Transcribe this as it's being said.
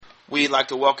We'd like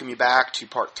to welcome you back to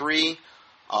part 3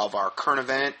 of our current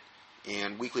event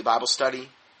and weekly Bible study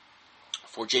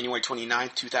for January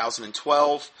 29th,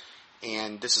 2012.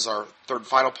 And this is our third and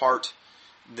final part.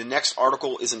 The next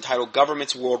article is entitled,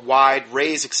 Governments Worldwide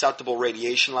Raise Acceptable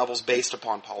Radiation Levels Based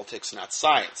Upon Politics, Not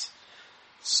Science.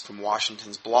 This is from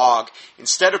Washington's blog.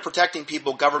 Instead of protecting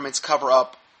people, governments cover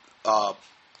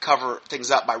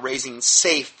things up by raising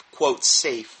safe, quote,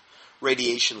 safe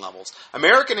radiation levels.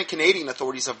 American and Canadian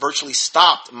authorities have virtually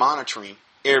stopped monitoring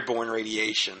airborne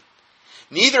radiation.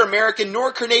 Neither American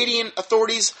nor Canadian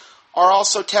authorities are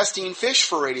also testing fish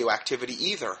for radioactivity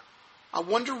either. I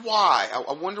wonder why.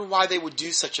 I wonder why they would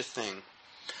do such a thing.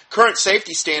 Current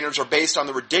safety standards are based on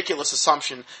the ridiculous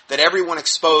assumption that everyone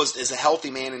exposed is a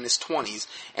healthy man in his 20s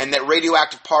and that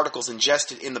radioactive particles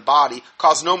ingested in the body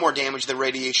cause no more damage than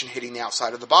radiation hitting the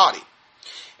outside of the body.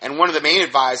 And one of the main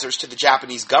advisors to the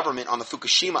Japanese government on the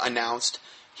Fukushima announced,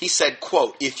 he said,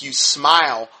 quote, "If you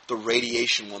smile, the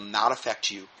radiation will not affect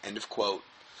you," end of quote.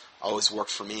 Always worked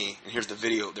for me. And here's the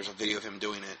video. There's a video of him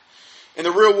doing it. In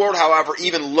the real world, however,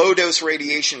 even low-dose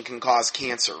radiation can cause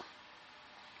cancer.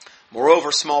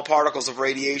 Moreover, small particles of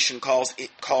radiation called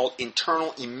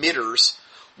internal emitters,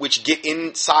 which get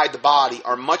inside the body,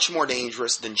 are much more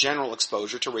dangerous than general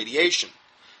exposure to radiation.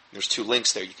 There's 2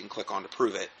 links there you can click on to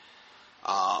prove it.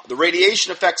 The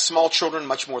radiation affects small children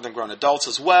much more than grown adults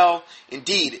as well.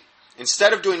 Indeed,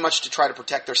 instead of doing much to try to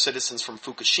protect their citizens from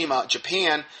Fukushima,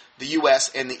 Japan, the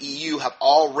U.S., and the EU have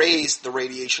all raised the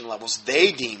radiation levels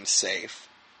they deem safe.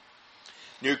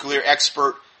 Nuclear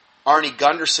expert Arnie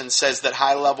Gunderson says that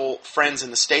high-level friends in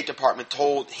the State Department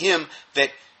told him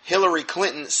that Hillary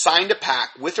Clinton signed a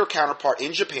pact with her counterpart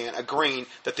in Japan agreeing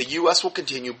that the U.S. will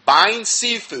continue buying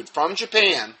seafood from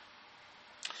Japan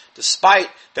despite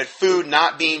that food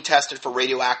not being tested for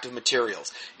radioactive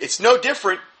materials. It's no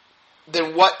different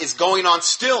than what is going on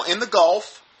still in the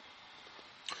Gulf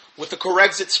with the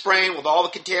Corexit spraying, with all the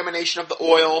contamination of the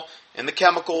oil and the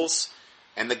chemicals,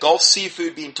 and the Gulf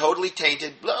seafood being totally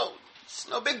tainted. No, it's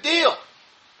no big deal.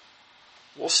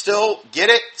 We'll still get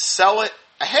it, sell it.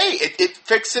 Hey, it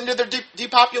fits into their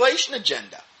depopulation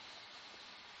agenda.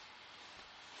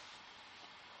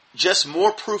 Just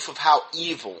more proof of how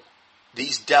evil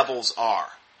these devils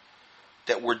are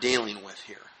that we're dealing with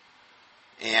here.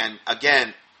 And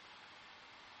again,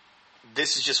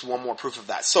 this is just one more proof of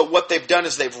that. So what they've done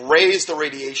is they've raised the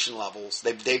radiation levels.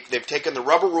 They've taken the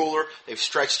rubber ruler, they've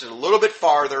stretched it a little bit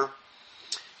farther,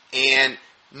 and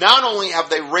not only have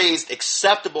they raised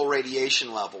acceptable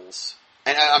radiation levels,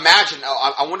 and imagine,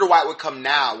 I wonder why it would come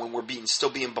now when we're still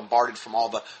being bombarded from all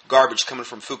the garbage coming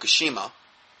from Fukushima,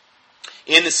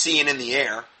 in the sea and in the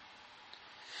air.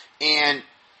 And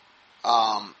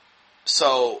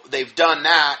so they've done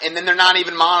that, and then they're not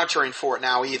even monitoring for it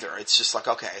now either. It's just like,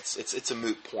 okay, it's a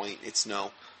moot point. There's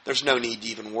no need to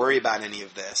even worry about any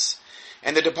of this.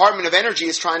 And the Department of Energy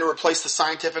is trying to replace the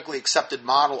scientifically accepted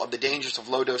model of the dangers of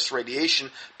low-dose radiation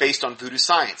based on voodoo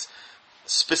science.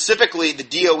 Specifically, the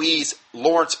DOE's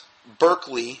Lawrence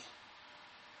Berkeley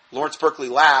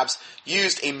Labs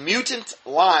used a mutant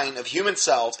line of human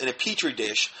cells in a petri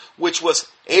dish, which was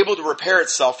able to repair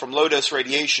itself from low-dose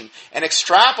radiation, and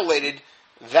extrapolated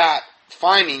that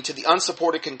finding to the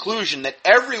unsupported conclusion that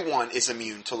everyone is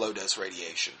immune to low-dose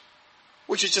radiation,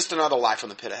 which is just another lie from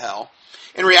the pit of hell.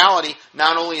 In reality,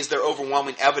 not only is there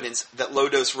overwhelming evidence that low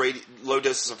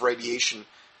doses of radiation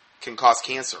can cause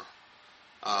cancer,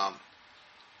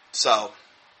 so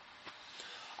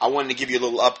I wanted to give you a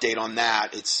little update on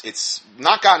that. It's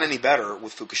not gotten any better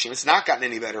with Fukushima. It's not gotten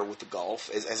any better with the Gulf,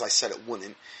 as I said it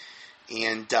wouldn't.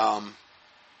 And,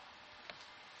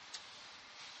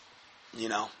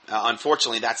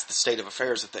 unfortunately, that's the state of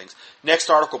affairs of things. Next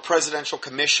article, Presidential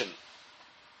Commission.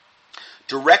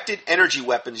 Directed energy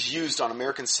weapons used on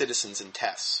American citizens in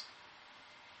tests.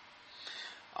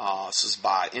 This is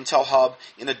by Intel Hub.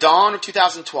 In the dawn of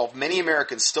 2012, many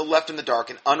Americans still left in the dark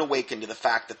and unawakened to the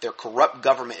fact that their corrupt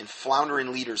government and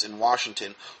floundering leaders in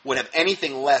Washington would have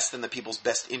anything less than the people's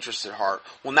best interests at heart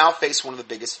will now face one of the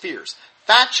biggest fears.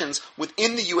 Factions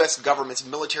within the U.S. government's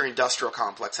military-industrial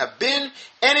complex have been,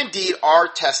 and indeed are,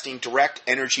 testing direct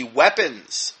energy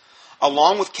weapons,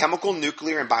 along with chemical,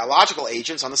 nuclear, and biological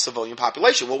agents on the civilian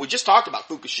population. Well, we just talked about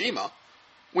Fukushima.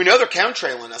 We know they're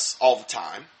chemtrailing us all the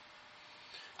time.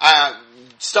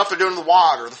 Stuff they're doing in the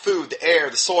water, the food, the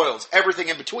air, the soils, everything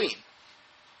in between.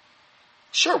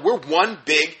 Sure, we're one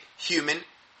big human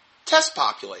test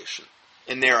population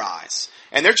in their eyes.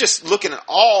 And they're just looking at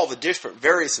all the different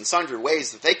various and sundry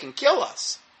ways that they can kill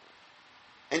us.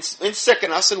 And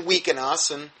sicken us and weaken us.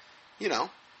 And,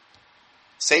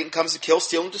 Satan comes to kill,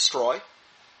 steal, and destroy.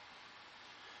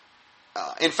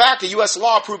 In fact, a U.S.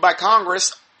 law approved by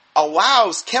Congress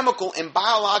allows chemical and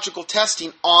biological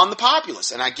testing on the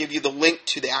populace. And I give you the link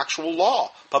to the actual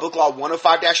law. Public Law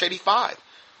 105-85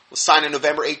 was signed on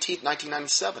November 18th,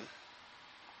 1997.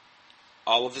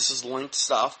 All of this is linked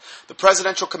stuff. The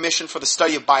Presidential Commission for the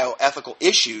Study of Bioethical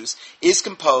Issues is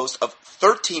composed of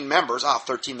 13 members,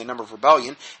 13 the number of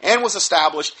rebellion, and was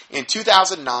established in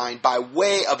 2009 by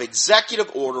way of Executive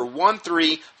Order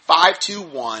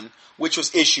 13521, which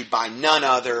was issued by none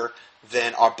other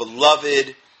than our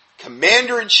beloved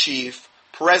Commander-in-Chief,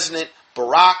 President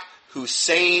Barack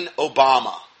Hussein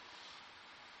Obama.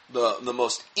 The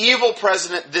most evil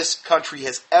president this country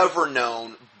has ever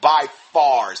known, by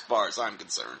far as I'm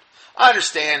concerned. I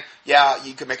understand, yeah,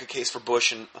 you could make a case for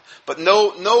Bush, but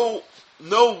no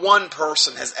one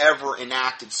person has ever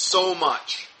enacted so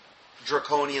much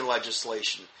draconian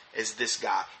legislation as this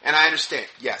guy. And I understand,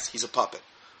 yes, he's a puppet.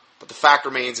 But the fact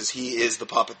remains is he is the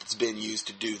puppet that's been used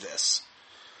to do this,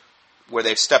 where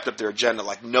they've stepped up their agenda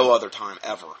like no other time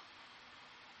ever.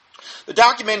 The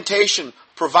documentation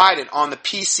provided on the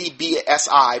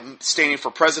PCBSI, standing for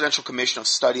Presidential Commission of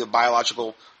Study of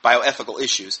Bioethical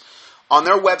Issues, on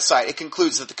their website, it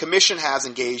concludes that the Commission has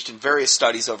engaged in various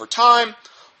studies over time,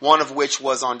 one of which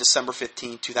was on December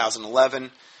 15,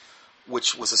 2011,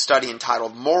 which was a study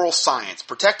entitled Moral Science,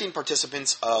 Protecting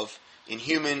Participants in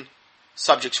Human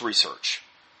Subjects Research.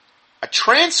 A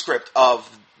transcript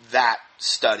of that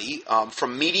study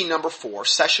from meeting number 4,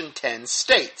 session 10,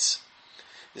 states,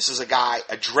 this is a guy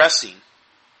addressing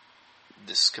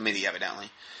this committee, evidently.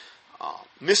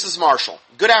 Mrs. Marshall,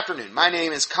 good afternoon. My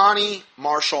name is Connie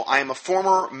Marshall. I am a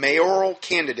former mayoral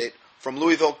candidate from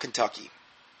Louisville, Kentucky.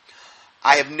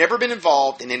 I have never been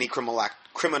involved in any criminal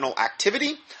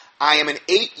activity. I am an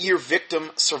 8-year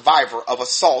victim survivor of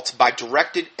assault by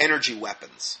directed energy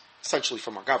weapons, essentially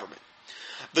from our government.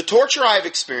 The torture I have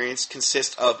experienced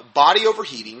consists of body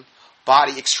overheating,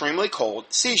 body extremely cold,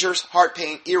 seizures, heart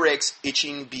pain, earaches,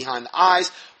 itching behind the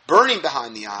eyes, burning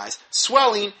behind the eyes,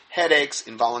 swelling, headaches,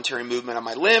 involuntary movement of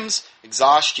my limbs,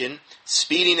 exhaustion,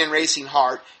 speeding and racing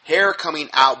heart, hair coming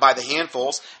out by the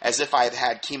handfuls as if I had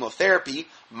had chemotherapy,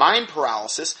 mind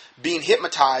paralysis, being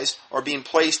hypnotized or being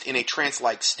placed in a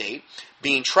trance-like state,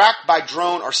 being tracked by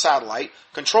drone or satellite,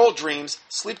 controlled dreams,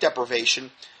 sleep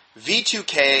deprivation,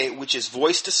 V2K, which is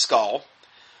voice to skull,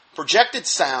 projected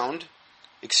sound,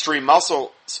 extreme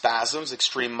muscle spasms,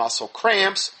 extreme muscle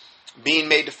cramps, being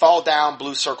made to fall down,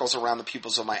 blue circles around the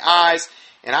pupils of my eyes,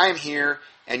 and I am here,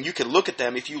 and you can look at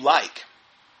them if you like.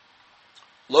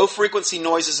 Low-frequency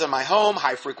noises in my home,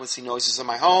 high-frequency noises in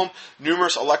my home,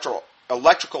 numerous electrical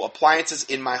appliances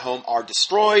in my home are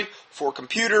destroyed, 4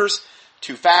 computers,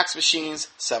 2 fax machines,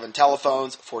 7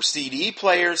 telephones, 4 CD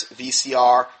players,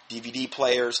 VCR, DVD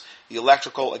players, the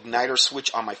electrical igniter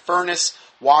switch on my furnace,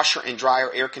 washer and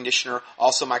dryer, air conditioner,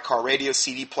 also my car radio,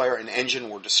 CD player, and engine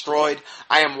were destroyed.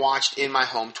 I am watched in my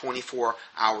home 24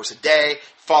 hours a day,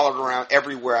 followed around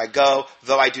everywhere I go,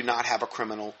 though I do not have a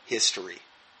criminal history.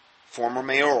 Former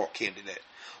mayoral candidate.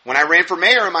 When I ran for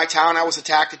mayor in my town, I was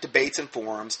attacked at debates and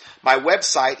forums. My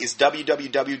website is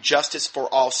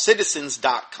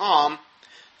www.justiceforallcitizens.com.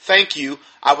 Thank you.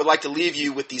 I would like to leave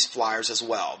you with these flyers as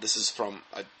well. This is from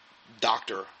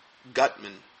Dr.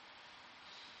 Gutman.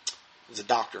 He's a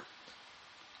doctor.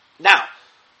 Now,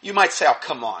 you might say, oh,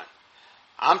 come on.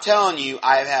 I'm telling you,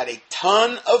 I have had a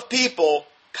ton of people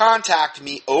contact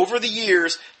me over the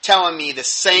years telling me the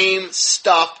same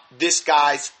stuff this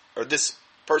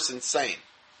person's saying.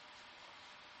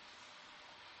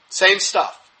 Same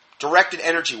stuff. Directed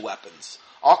energy weapons.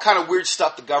 All kind of weird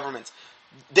stuff the government's.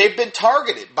 They've been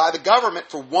targeted by the government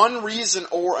for one reason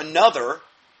or another,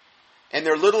 and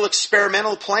their little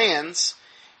experimental plans,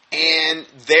 and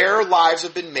their lives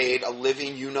have been made a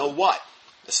living you-know-what,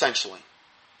 essentially.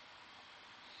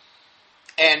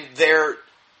 And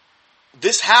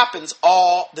this happens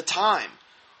all the time.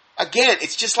 Again,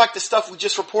 it's just like the stuff we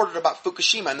just reported about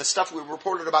Fukushima and the stuff we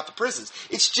reported about the prisons.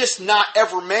 It's just not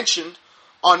ever mentioned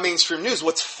on mainstream news.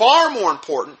 What's far more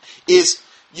important is,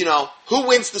 who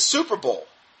wins the Super Bowl?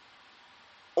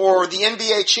 Or the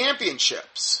NBA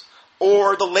championships?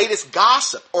 Or the latest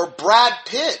gossip? Or Brad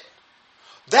Pitt?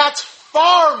 That's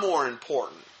far more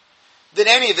important than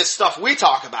any of this stuff we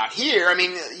talk about here. I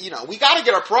mean, we got to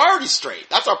get our priorities straight.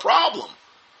 That's our problem.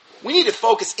 We need to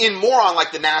focus in more on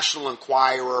like the National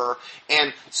Enquirer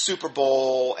and Super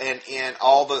Bowl and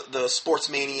all the sports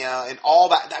mania and all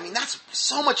that. I mean, that's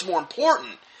so much more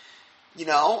important.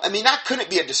 That couldn't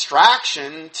be a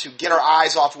distraction to get our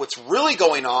eyes off what's really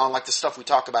going on, like the stuff we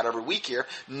talk about every week here.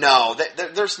 No,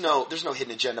 there's no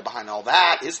hidden agenda behind all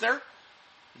that, is there?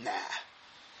 Nah.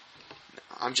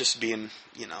 I'm just being,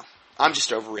 I'm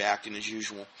just overreacting as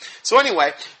usual. So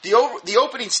anyway, the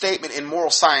opening statement in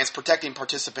Moral Science, Protecting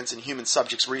Participants in Human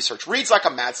Subjects Research, reads like a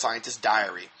mad scientist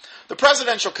diary. The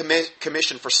Presidential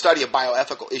Commission for Study of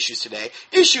Bioethical Issues today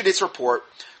issued its report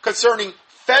concerning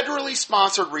federally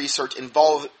sponsored research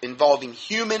involving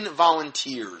human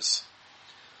volunteers,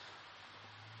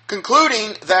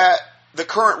 concluding that the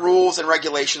current rules and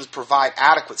regulations provide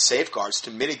adequate safeguards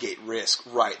to mitigate risk.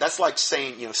 Right. That's like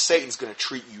saying, Satan's going to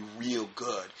treat you real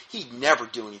good. He'd never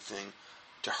do anything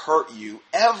to hurt you,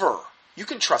 ever. You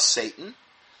can trust Satan.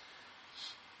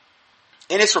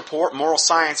 In its report, Moral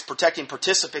Science, Protecting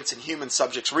Participants in Human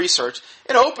Subjects Research,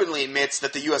 it openly admits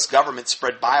that the U.S. government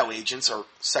spread bioagents, or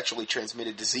sexually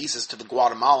transmitted diseases, to the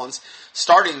Guatemalans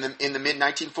starting in the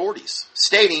mid-1940s,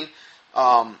 stating...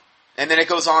 and then it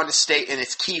goes on to state in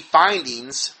its key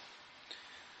findings,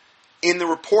 in the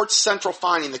report's central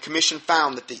finding, the Commission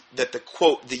found that the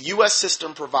quote, the U.S.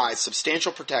 system provides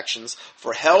substantial protections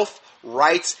for health,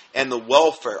 rights, and the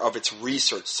welfare of its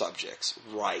research subjects.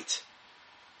 Right.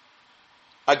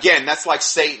 Again, that's like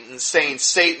Satan saying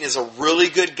Satan is a really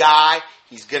good guy.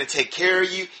 He's going to take care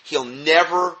of you. He'll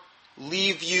never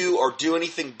leave you or do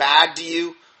anything bad to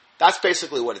you. That's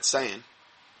basically what it's saying.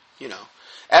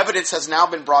 Evidence has now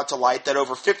been brought to light that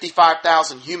over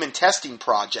 55,000 human testing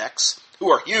projects,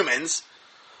 who are humans,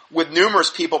 with numerous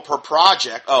people per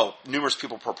project,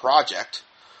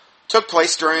 took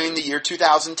place during the year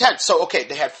 2010. So,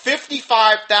 they had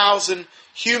 55,000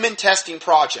 human testing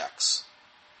projects.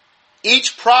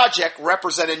 Each project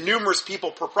represented numerous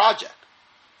people per project.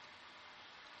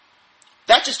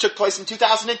 That just took place in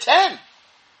 2010.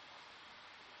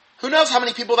 Who knows how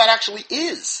many people that actually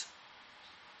is?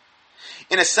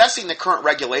 In assessing the current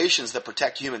regulations that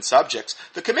protect human subjects,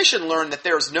 the Commission learned that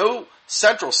there is no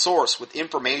central source with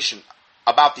information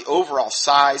about the overall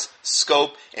size,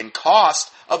 scope, and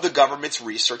cost of the government's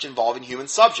research involving human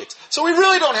subjects. So we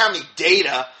really don't have any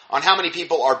data on how many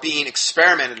people are being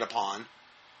experimented upon.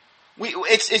 We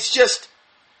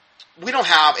don't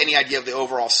have any idea of the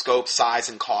overall scope, size,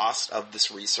 and cost of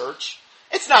this research.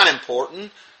 It's not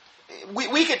important.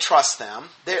 We could trust them.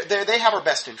 They have our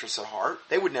best interests at heart.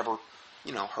 They would never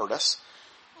hurt us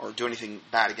or do anything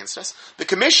bad against us. The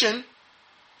Commission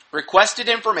requested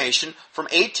information from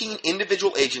 18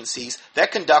 individual agencies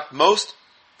that conduct most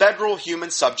federal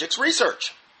human subjects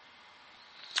research,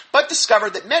 but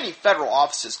discovered that many federal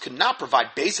offices could not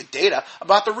provide basic data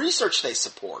about the research they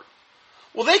support.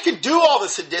 Well, they can do all the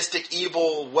sadistic,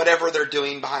 evil, whatever they're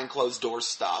doing behind closed doors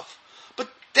stuff, but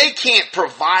they can't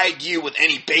provide you with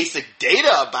any basic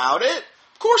data about it.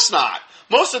 Of course not.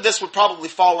 Most of this would probably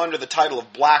fall under the title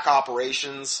of black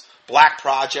operations, black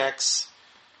projects,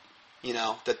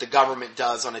 that the government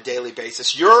does on a daily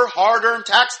basis. Your hard-earned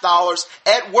tax dollars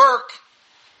at work.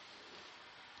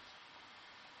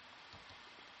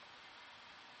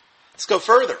 Let's go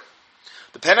further.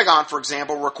 The Pentagon, for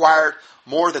example, required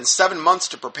more than 7 months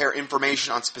to prepare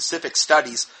information on specific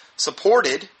studies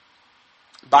supported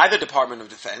by the Department of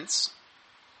Defense.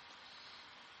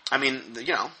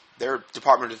 Their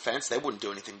Department of Defense, they wouldn't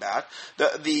do anything bad.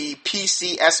 The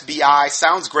PCSBI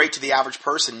sounds great to the average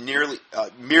person,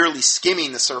 merely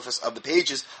skimming the surface of the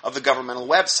pages of the governmental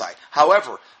website.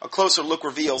 However, a closer look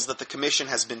reveals that the Commission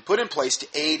has been put in place to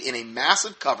aid in a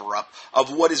massive cover-up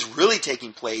of what is really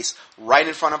taking place right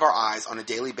in front of our eyes on a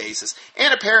daily basis,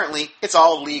 and apparently it's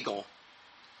all legal.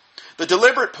 The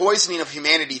deliberate poisoning of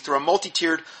humanity through a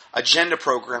multi-tiered agenda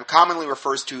program commonly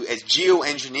refers to as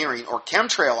geoengineering or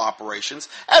chemtrail operations,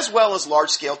 as well as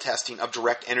large-scale testing of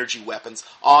direct energy weapons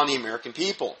on the American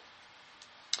people.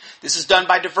 This is done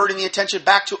by diverting the attention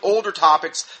back to older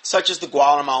topics such as the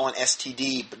Guatemalan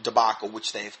STD debacle,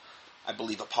 which they've, I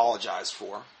believe, apologized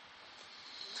for.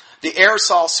 The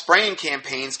aerosol spraying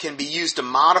campaigns can be used to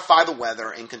modify the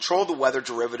weather and control the weather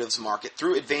derivatives market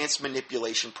through advanced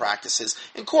manipulation practices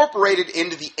incorporated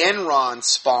into the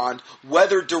Enron-spawned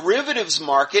weather derivatives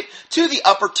market to the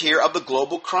upper tier of the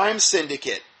global crime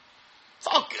syndicate. It's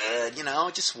all good,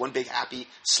 just one big happy,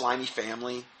 slimy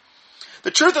family.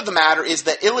 The truth of the matter is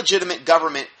that the illegitimate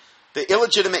government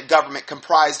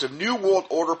comprised of New World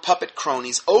Order puppet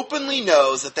cronies openly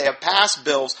knows that they have passed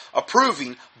bills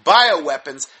approving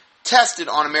bioweapons tested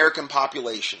on American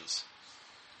populations.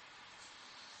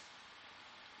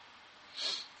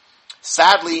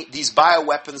 Sadly, these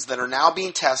bioweapons that are now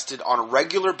being tested on a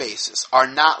regular basis are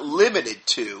not limited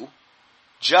to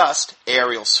just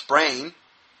aerial spraying.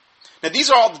 Now,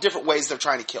 these are all the different ways they're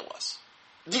trying to kill us.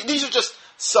 These are just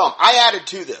some. I added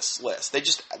to this list. They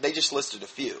just listed a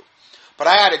few. But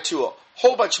I added to a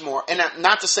whole bunch more, and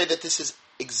not to say that this is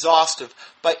exhaustive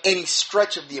by any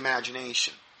stretch of the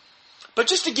imagination. But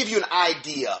just to give you an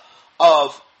idea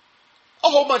of a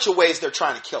whole bunch of ways they're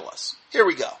trying to kill us. Here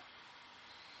we go.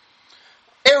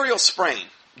 Aerial spraying,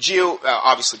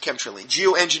 obviously chemtrailing,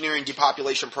 geoengineering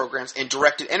depopulation programs, and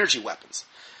directed energy weapons.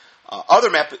 Other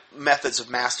methods of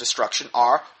mass destruction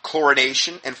are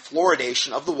chlorination and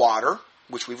fluoridation of the water,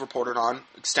 which we've reported on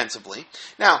extensively.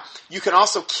 Now, you can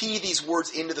also key these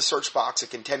words into the search box at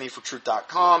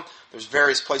contendingfortruth.com. There's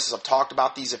various places I've talked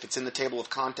about these. If it's in the table of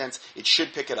contents, it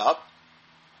should pick it up.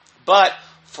 But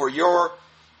for your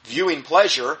viewing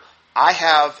pleasure, I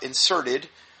have inserted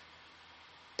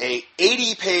a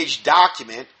 80-page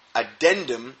document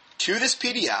addendum to this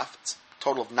PDF. It's a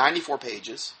total of 94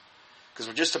 pages, because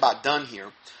we're just about done here.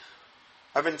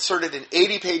 I've inserted an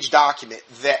 80-page document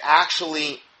that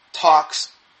actually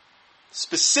talks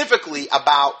specifically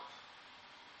about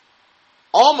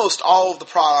almost all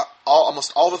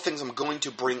the things I'm going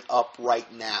to bring up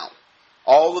right now.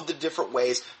 All of the different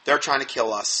ways they're trying to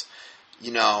kill us.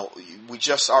 You know, we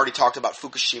just already talked about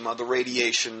Fukushima, the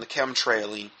radiation, the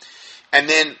chemtrailing, and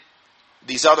then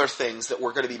these other things that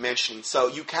we're going to be mentioning. So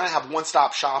you kind of have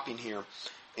one-stop shopping here.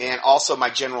 And also my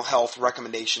general health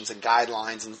recommendations and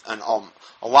guidelines and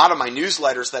a lot of my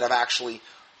newsletters that I've actually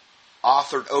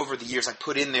authored over the years. I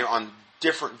put in there on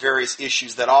different various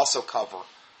issues that also cover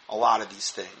a lot of these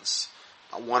things.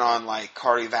 One on like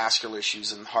cardiovascular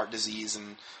issues and heart disease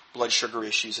and blood sugar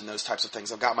issues and those types of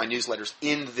things. I've got my newsletters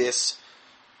in this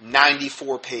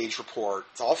 94-page report.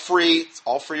 It's all free. It's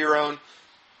all for your own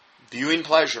viewing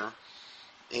pleasure.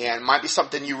 And it might be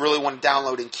something you really want to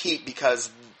download and keep,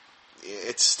 because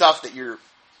it's stuff that you're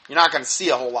not going to see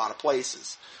a whole lot of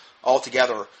places all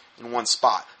together in one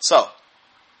spot. So,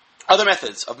 other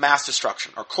methods of mass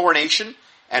destruction are chlorination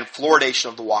and fluoridation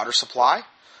of the water supply,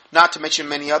 not to mention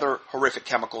many other horrific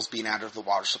chemicals being added to the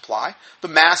water supply, the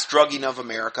mass drugging of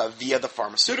America via the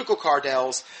pharmaceutical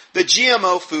cartels, the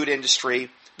GMO food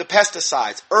industry, the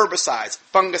pesticides, herbicides,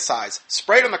 fungicides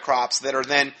sprayed on the crops that are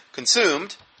then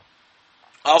consumed.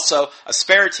 Also,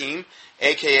 aspartame,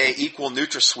 aka Equal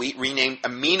NutraSweet, renamed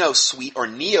AminoSweet or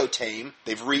Neotame.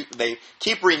 They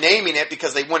keep renaming it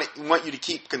because they want you to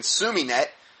keep consuming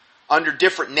it under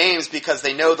different names, because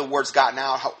they know the word's gotten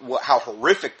out how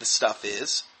horrific the stuff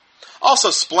is. Also,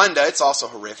 Splenda, it's also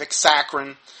horrific.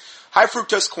 Saccharin, high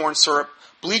fructose corn syrup,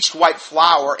 bleached white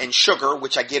flour, and sugar,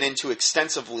 which I get into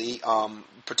extensively,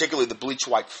 particularly the bleached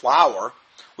white flour,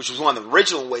 which was one of the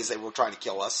original ways they were trying to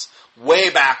kill us, way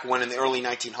back when in the early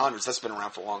 1900s. That's been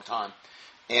around for a long time.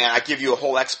 And I give you a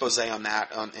whole expose on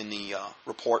that in the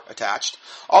report attached.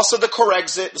 Also the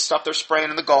Corexit, the stuff they're spraying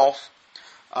in the Gulf,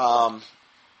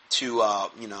 to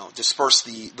disperse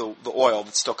the oil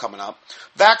that's still coming up.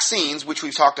 Vaccines, which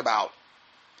we've talked about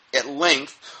at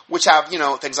length, which have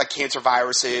things like cancer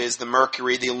viruses, the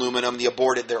mercury, the aluminum, the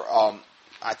aborted.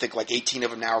 I think like 18 of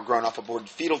them now are grown off aborted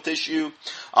fetal tissue,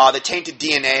 the tainted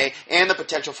DNA, and the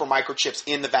potential for microchips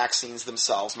in the vaccines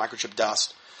themselves, microchip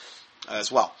dust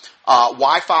as well.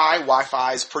 Wi-Fi.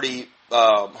 Wi-Fi is pretty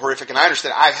horrific, and I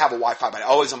understand I have a Wi-Fi, but I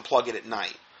always unplug it at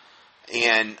night.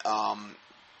 And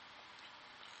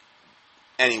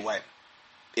anyway,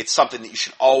 it's something that you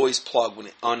should always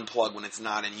unplug when it's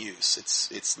not in use.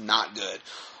 It's not good.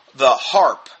 The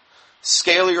HARP,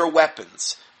 scalar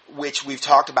weapons, which we've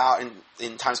talked about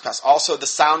in times past. Also, the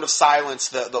sound of silence,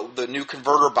 the new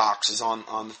converter boxes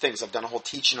on the things. I've done a whole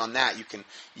teaching on that.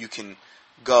 You can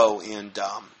go and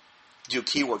do a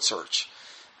keyword search.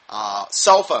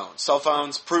 Cell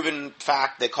phones, proven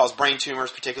fact, they cause brain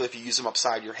tumors, particularly if you use them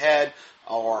upside your head,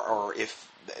 or if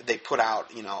they put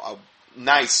out a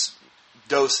nice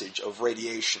dosage of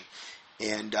radiation.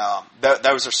 And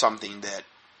those are something that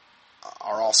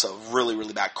are also really,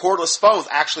 really bad. Cordless phones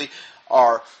actually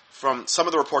are, from some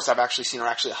of the reports I've actually seen, are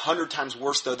actually 100 times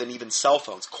worse, though, than even cell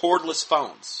phones. Cordless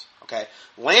phones, okay?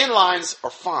 Landlines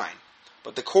are fine,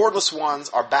 but the cordless ones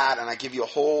are bad, and I give you a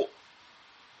whole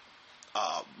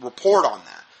report on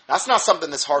that. That's not something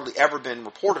that's hardly ever been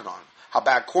reported on, how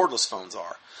bad cordless phones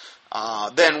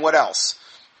are. Then what else?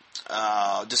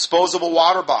 Disposable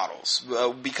water bottles,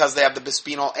 because they have the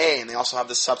bisphenol A, and they also have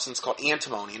this substance called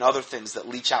antimony and other things that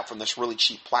leach out from this really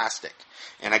cheap plastic.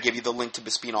 And I give you the link to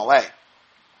bisphenol A.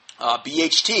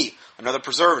 BHT, another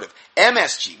preservative.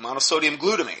 MSG, monosodium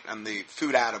glutamate, and the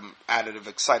food additive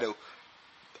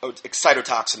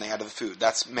excitotoxin they add to the food.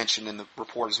 That's mentioned in the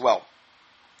report as well.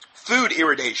 Food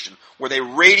irradiation, where they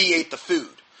radiate the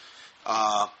food.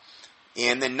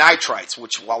 And then nitrites,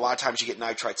 which a lot of times you get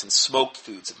nitrites in smoked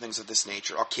foods and things of this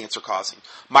nature, are cancer-causing.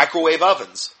 Microwave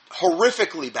ovens,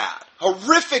 horrifically bad.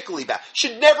 Horrifically bad.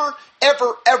 Should never,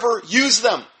 ever, ever use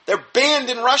them. They're banned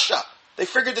in Russia. They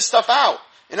figured this stuff out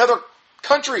in other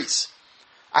countries.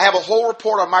 I have a whole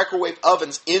report on microwave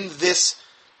ovens in this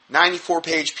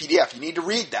 94-page PDF. You need to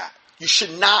read that. You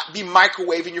should not be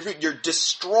microwaving your food. You're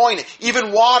destroying it.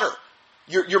 Even water.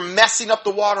 You're messing up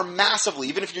the water massively,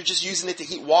 even if you're just using it to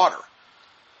heat water.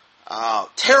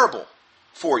 Terrible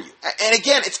for you. And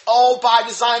again, it's all by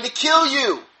design to kill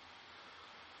you.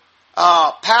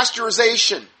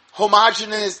 Pasteurization,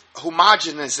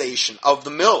 homogenization of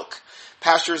the milk.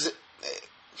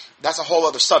 That's a whole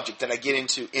other subject that I get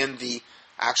into in the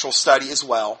actual study as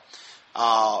well.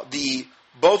 The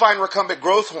bovine recombinant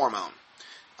growth hormone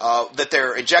that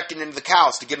they're injecting into the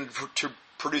cows to get them to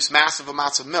produce massive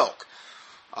amounts of milk.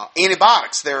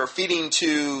 Antibiotics they're feeding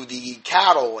to the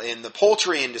cattle in the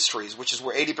poultry industries, which is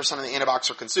where 80% of the antibiotics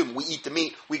are consumed. We eat the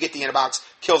meat, we get the antibiotics,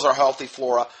 kills our healthy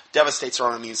flora, devastates our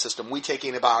own immune system. We take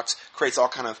antibiotics, creates all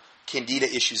kind of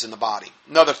candida issues in the body.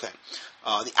 Another thing,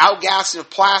 the outgassing of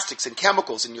plastics and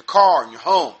chemicals in your car and your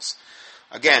homes.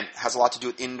 Again, has a lot to do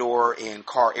with indoor and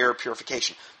car air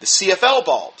purification. The CFL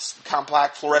bulbs, the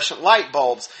compact fluorescent light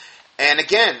bulbs. And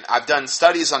again, I've done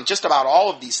studies on just about all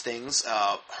of these things.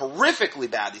 Horrifically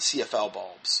bad, these CFL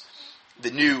bulbs.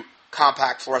 The new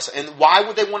compact fluorescent. And why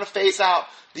would they want to phase out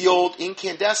the old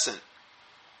incandescent?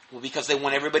 Well, because they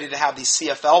want everybody to have these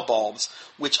CFL bulbs,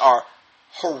 which are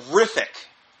horrific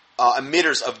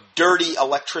emitters of dirty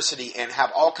electricity and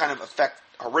have all kind of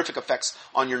horrific effects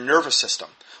on your nervous system.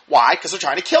 Why? Because they're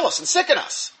trying to kill us and sicken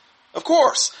us. Of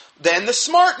course. Then the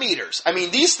smart meters. I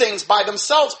mean, these things by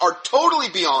themselves are totally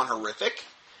beyond horrific.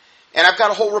 And I've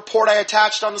got a whole report I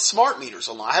attached on the smart meters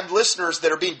alone. I have listeners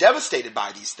that are being devastated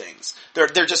by these things. They're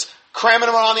just cramming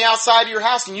them on the outside of your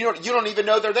house, and you don't even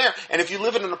know they're there. And if you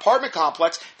live in an apartment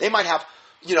complex, they might have,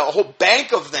 a whole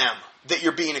bank of them that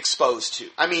you're being exposed to.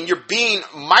 I mean, you're being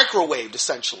microwaved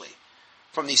essentially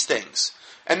from these things.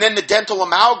 And then the dental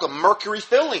amalgam, mercury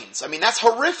fillings. I mean, that's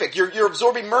horrific. You're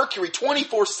absorbing mercury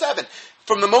 24/7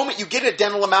 from the moment you get a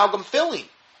dental amalgam filling.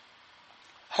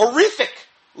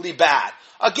 Horrifically bad.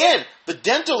 Again, the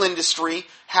dental industry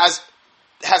has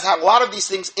had a lot of these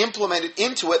things implemented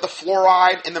into it, the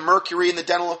fluoride and the mercury and the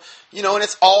dental, and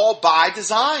it's all by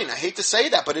design. I hate to say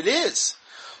that, but it is.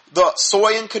 The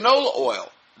soy and canola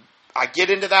oil. I get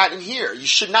into that in here. You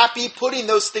should not be putting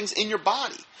those things in your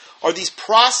body. Or these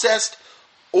processed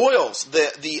oils,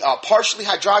 the partially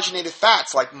hydrogenated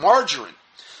fats like margarine.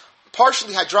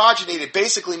 Partially hydrogenated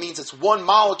basically means it's one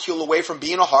molecule away from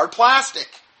being a hard plastic.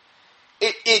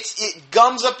 It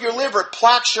gums up your liver, it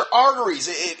plaques your arteries,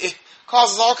 it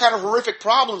causes all kind of horrific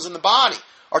problems in the body.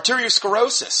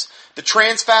 Arteriosclerosis, the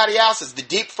trans fatty acids, the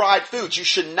deep fried foods. You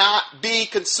should not be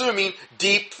consuming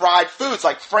deep fried foods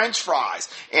like French fries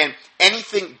and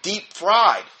anything deep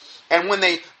fried. And when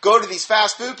they go to these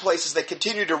fast food places, they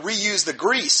continue to reuse the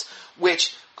grease,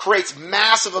 which creates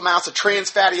massive amounts of trans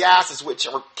fatty acids, which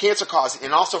are cancer-causing,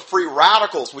 and also free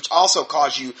radicals, which also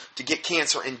cause you to get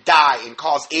cancer and die and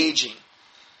cause aging.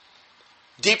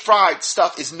 Deep fried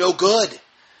stuff is no good.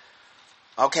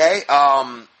 Okay?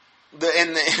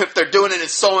 If they're doing it in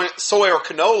soy or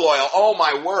canola oil, oh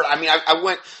my word. I mean,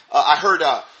 I heard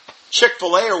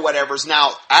Chick-fil-A or whatever is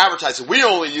now advertising, we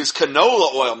only use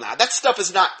canola oil now. That stuff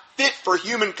is not fit for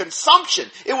human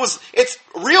consumption. Its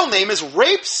real name is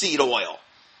rapeseed oil.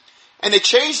 And they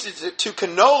changed it to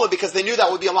canola because they knew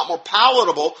that would be a lot more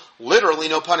palatable, literally,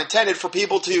 no pun intended, for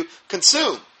people to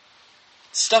consume.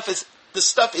 The stuff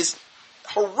is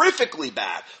horrifically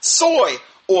bad. Soy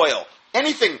oil,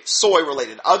 anything soy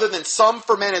related, other than some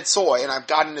fermented soy, and I've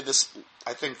gotten into this,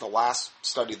 I think the last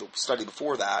study, the study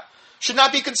before that, should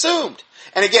not be consumed.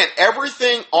 And again,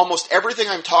 almost everything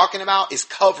I'm talking about is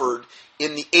covered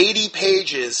in the 80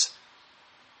 pages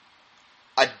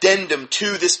addendum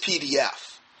to this PDF.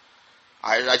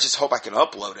 I just hope I can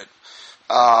upload it.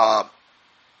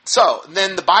 So,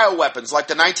 then the bioweapons, like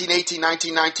the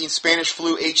 1918-1919 Spanish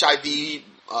flu, HIV,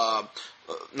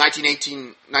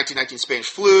 1919 Spanish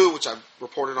flu, which I've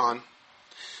reported on,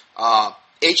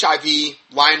 HIV,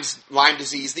 Lyme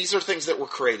disease. These are things that were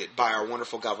created by our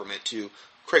wonderful government to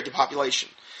create depopulation.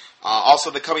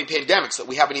 Also the coming pandemics that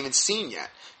we haven't even seen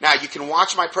yet. Now, you can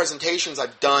watch my presentations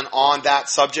I've done on that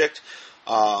subject.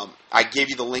 I gave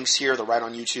you the links here. They're right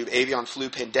on YouTube. Avian flu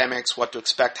pandemics, what to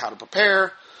expect, how to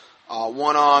prepare.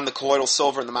 One on the colloidal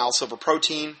silver and the myosilver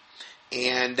protein.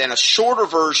 And then a shorter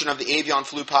version of the avian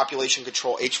flu population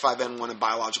control, H5N1 and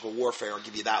biological warfare. I'll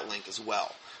give you that link as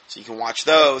well. So you can watch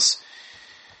those.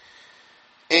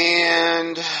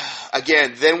 And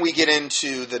again, then we get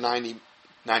into the 90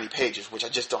 pages, which I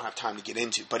just don't have time to get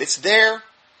into. But it's there.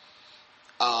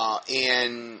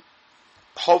 And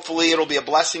hopefully it'll be a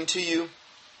blessing to you.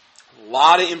 A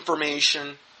lot of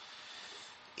information.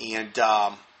 And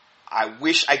I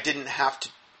wish I didn't have to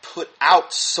put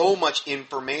out so much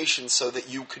information so that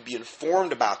you could be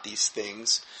informed about these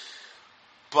things.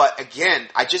 But again,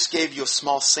 I just gave you a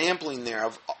small sampling there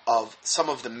of some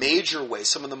of the major ways,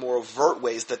 some of the more overt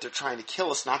ways that they're trying to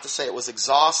kill us, not to say it was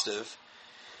exhaustive.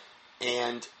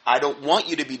 And I don't want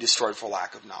you to be destroyed for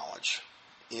lack of knowledge.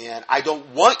 And I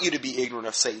don't want you to be ignorant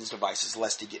of Satan's devices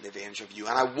lest he get advantage of you.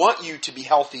 And I want you to be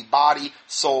healthy body,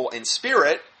 soul, and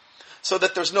spirit so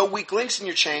that there's no weak links in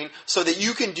your chain so that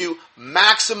you can do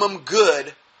maximum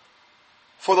good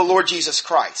for the Lord Jesus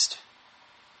Christ.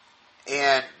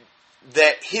 And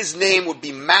that His name would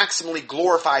be maximally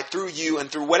glorified through you and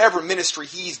through whatever ministry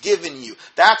He's given you.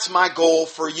 That's my goal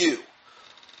for you.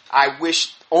 I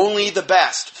wish only the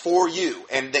best for you,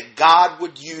 and that God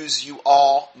would use you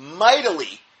all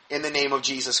mightily in the name of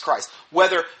Jesus Christ.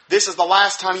 Whether this is the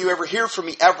last time you ever hear from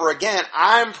me ever again,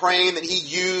 I'm praying that He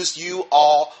used you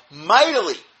all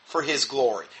mightily for His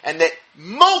glory, and that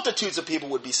multitudes of people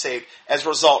would be saved as a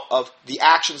result of the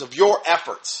actions of your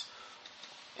efforts.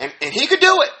 And He could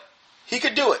do it. He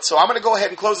could do it. So I'm going to go ahead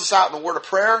and close this out in a word of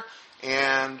prayer,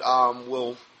 and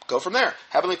we'll go from there.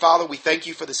 Heavenly Father, we thank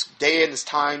You for this day and this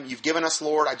time You've given us,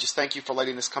 Lord. I just thank You for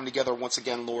letting us come together once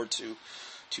again, Lord, to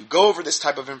go over this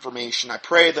type of information. I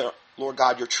pray that, Lord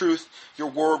God, Your truth, Your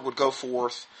word would go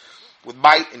forth with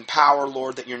might and power,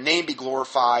 Lord, that Your name be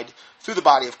glorified through the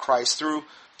body of Christ,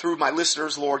 through my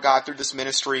listeners, Lord God, through this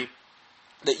ministry.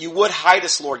 That You would hide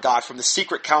us, Lord God, from the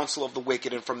secret counsel of the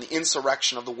wicked and from the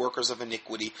insurrection of the workers of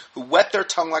iniquity, who whet their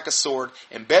tongue like a sword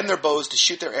and bend their bows to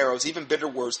shoot their arrows, even bitter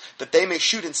words, that they may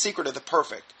shoot in secret of the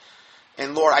perfect.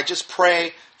 And Lord, I just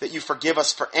pray that You forgive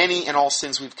us for any and all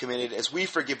sins we've committed as we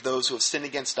forgive those who have sinned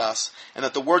against us, and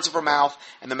that the words of our mouth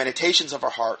and the meditations of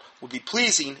our heart would be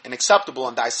pleasing and acceptable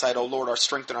in Thy sight, O Lord, our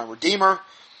strength and our Redeemer.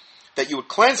 That You would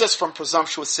cleanse us from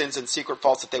presumptuous sins and secret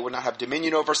faults, that they would not have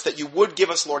dominion over us, that You would give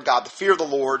us, Lord God, the fear of the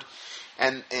Lord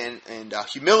and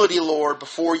humility, Lord,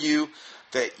 before You,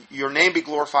 that Your name be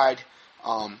glorified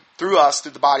through us,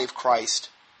 through the body of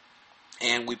Christ.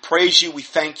 And we praise You, we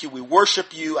thank You, we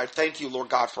worship You. I thank You, Lord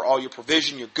God, for all Your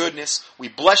provision, Your goodness. We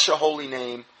bless Your holy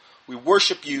name. We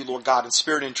worship You, Lord God, in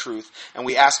spirit and truth. And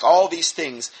we ask all these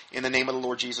things in the name of the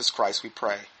Lord Jesus Christ, we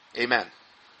pray. Amen.